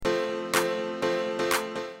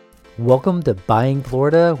Welcome to Buying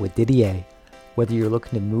Florida with Didier. Whether you're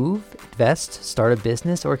looking to move, invest, start a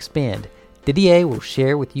business, or expand, Didier will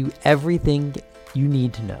share with you everything you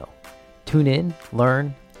need to know. Tune in,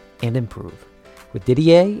 learn, and improve with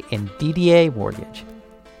Didier and DDA Mortgage.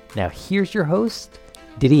 Now here's your host,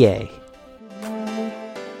 Didier.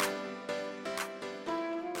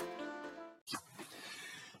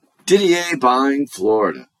 Didier Buying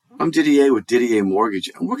Florida. I'm Didier with Didier Mortgage,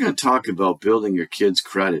 and we're going to talk about building your kids'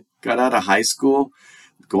 credit. Got out of high school,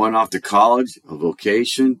 going off to college, a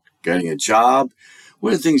vocation, getting a job.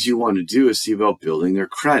 One of the things you want to do is see about building their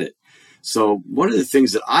credit. So one of the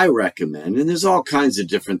things that I recommend, and there's all kinds of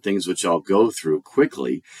different things which I'll go through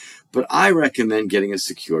quickly, but I recommend getting a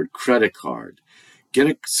secured credit card. Get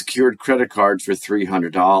a secured credit card for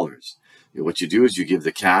 $300. What you do is you give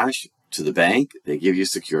the cash to the bank, they give you a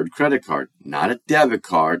secured credit card, not a debit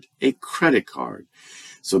card, a credit card.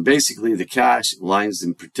 So basically the cash lines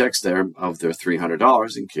and protects them of their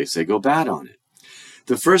 $300 in case they go bad on it.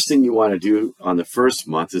 The first thing you want to do on the first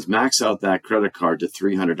month is max out that credit card to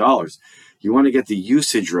 $300. You want to get the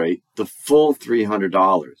usage rate, the full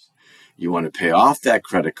 $300. You want to pay off that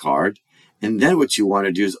credit card, and then what you want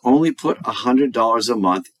to do is only put $100 a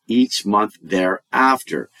month each month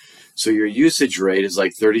thereafter. So your usage rate is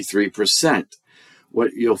like 33%.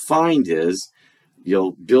 What you'll find is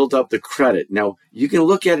you'll build up the credit. Now, you can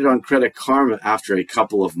look at it on Credit Karma after a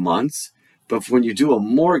couple of months, but when you do a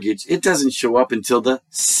mortgage, it doesn't show up until the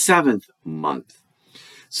 7th month.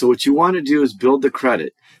 So what you want to do is build the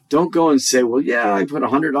credit. Don't go and say, well, yeah, I put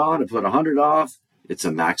 100 on, I put 100 off. It's a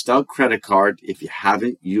maxed out credit card if you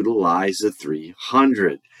haven't utilized the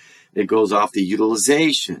 300. It goes off the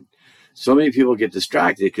utilization. So many people get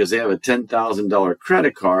distracted because they have a $10,000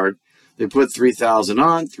 credit card. They put $3,000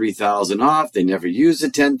 on, $3,000 off. They never use the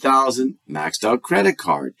 $10,000 maxed out credit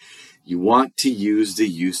card. You want to use the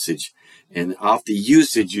usage. And off the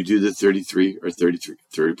usage, you do the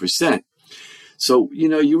 30%. So,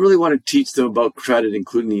 you really want to teach them about credit,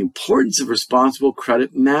 including the importance of responsible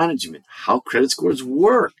credit management, how credit scores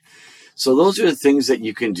work. So those are the things that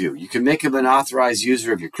you can do. You can make them an authorized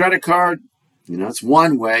user of your credit card. It's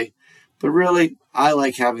one way. But really, I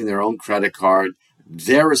like having their own credit card,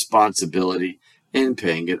 their responsibility, and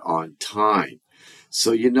paying it on time.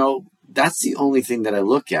 So, that's the only thing that I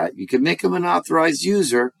look at. You can make them an authorized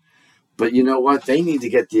user, but you know what? They need to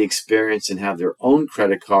get the experience and have their own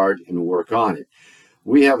credit card and work on it.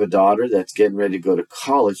 We have a daughter that's getting ready to go to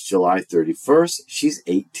college July 31st. She's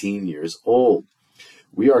 18 years old.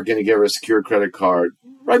 We are going to give her a secured credit card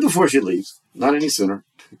right before she leaves, not any sooner.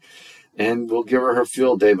 And we'll give her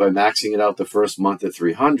field day by maxing it out the first month at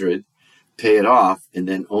 $300, pay it off, and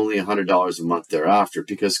then only $100 a month thereafter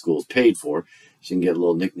because school's paid for. She can get a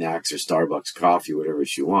little knickknacks or Starbucks coffee, whatever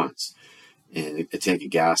she wants, and a tank of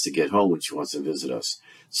gas to get home when she wants to visit us.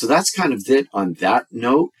 So that's kind of it on that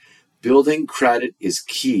note. Building credit is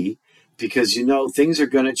key because, things are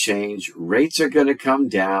going to change. Rates are going to come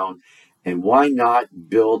down. And why not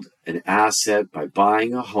build an asset by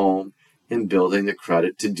buying a home and building the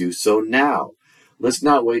credit to do so now? Let's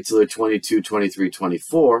not wait till they're 22, 23,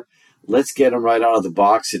 24. Let's get them right out of the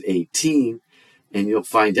box at 18. And you'll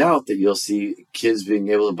find out that you'll see kids being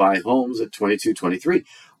able to buy homes at 22, 23.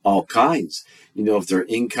 All kinds. If their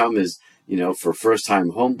income is, for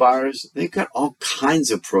first-time home buyers, they've got all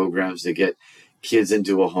kinds of programs to get kids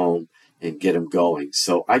into a home and get them going.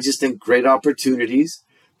 So I just think great opportunities,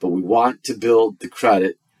 but we want to build the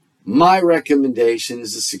credit. My recommendation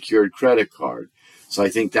is a secured credit card. So I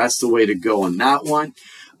think that's the way to go on that one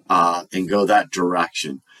and go that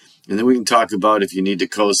direction. And then we can talk about if you need to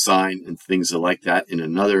co-sign and things like that in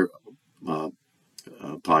another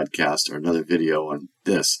podcast or another video on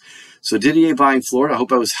this. So Didier Buying Florida, I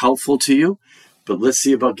hope I was helpful to you. But let's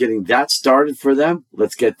see about getting that started for them.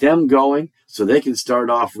 Let's get them going so they can start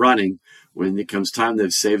off running. When it comes time,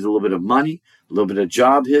 they've saved a little bit of money, a little bit of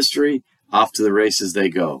job history, off to the races they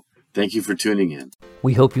go. Thank you for tuning in.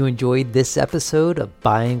 We hope you enjoyed this episode of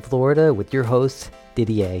Buying Florida with your host,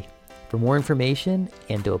 Didier. For more information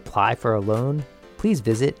and to apply for a loan, please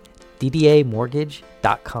visit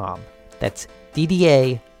ddamortgage.com. That's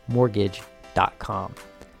ddamortgage.com.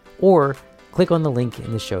 Or click on the link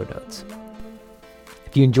in the show notes.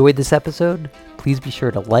 If you enjoyed this episode, please be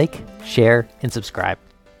sure to like, share, and subscribe.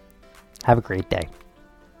 Have a great day.